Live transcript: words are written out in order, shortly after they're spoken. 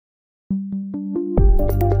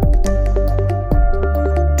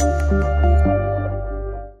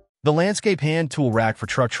The Landscape Hand Tool Rack for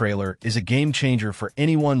Truck Trailer is a game changer for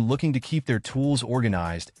anyone looking to keep their tools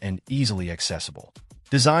organized and easily accessible.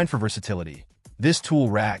 Designed for versatility, this tool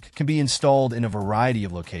rack can be installed in a variety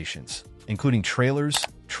of locations, including trailers,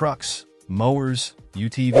 trucks, mowers,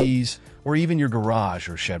 UTVs, or even your garage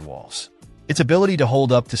or shed walls. Its ability to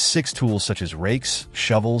hold up to 6 tools such as rakes,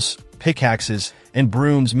 shovels, pickaxes, and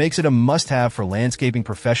brooms makes it a must-have for landscaping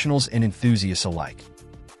professionals and enthusiasts alike.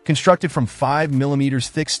 Constructed from 5mm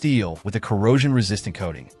thick steel with a corrosion-resistant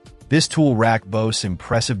coating, this tool rack boasts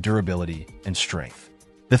impressive durability and strength.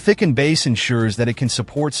 The thickened base ensures that it can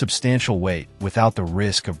support substantial weight without the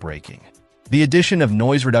risk of breaking. The addition of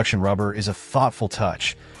noise reduction rubber is a thoughtful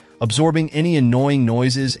touch, absorbing any annoying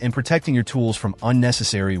noises and protecting your tools from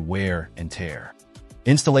unnecessary wear and tear.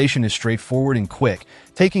 Installation is straightforward and quick,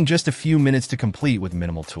 taking just a few minutes to complete with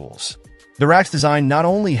minimal tools. The rack's design not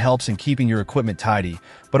only helps in keeping your equipment tidy,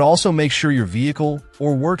 but also makes sure your vehicle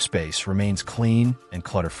or workspace remains clean and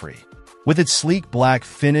clutter-free. With its sleek black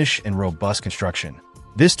finish and robust construction,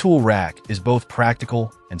 this tool rack is both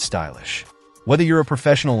practical and stylish. Whether you're a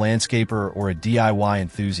professional landscaper or a DIY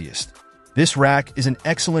enthusiast, this rack is an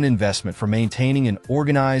excellent investment for maintaining an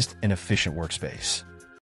organized and efficient workspace.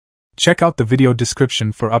 Check out the video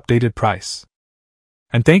description for updated price.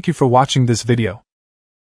 And thank you for watching this video.